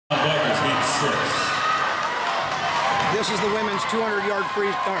This is the women's 200-yard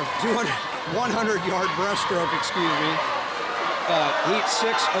free, 100-yard breaststroke, excuse me. Heat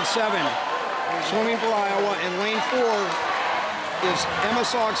 6 of 7. Swimming for Iowa, and lane 4 is Emma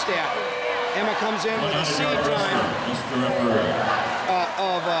Sogstad. Emma comes in with a seed time of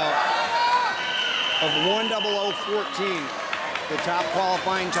 1:00:14. The top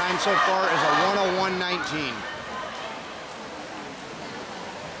qualifying time so far is a 1:01:19.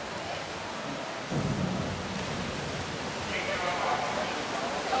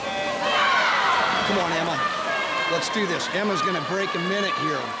 Come on, Emma. Let's do this. Emma's going to break a minute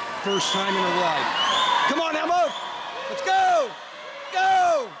here. First time in her life. Come on, Emma. Let's go.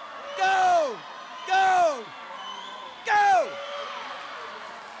 Go. Go. Go. Go.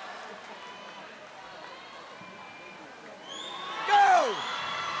 Go.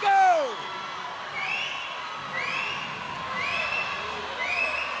 Go.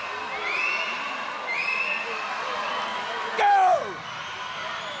 Go.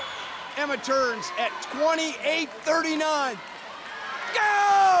 Emma turns at 28:39.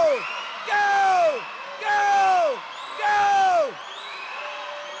 Go! Go! Go! Go!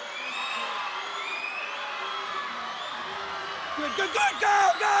 Good, good, good, go,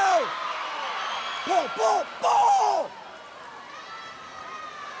 go! Pull, pull, pull!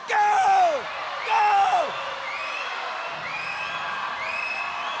 Go! Go!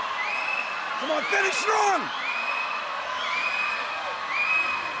 Come on, finish strong!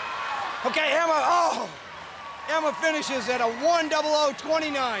 Okay, Emma, oh! Emma finishes at a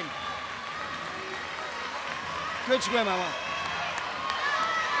 1:00:29. Good swim, Emma.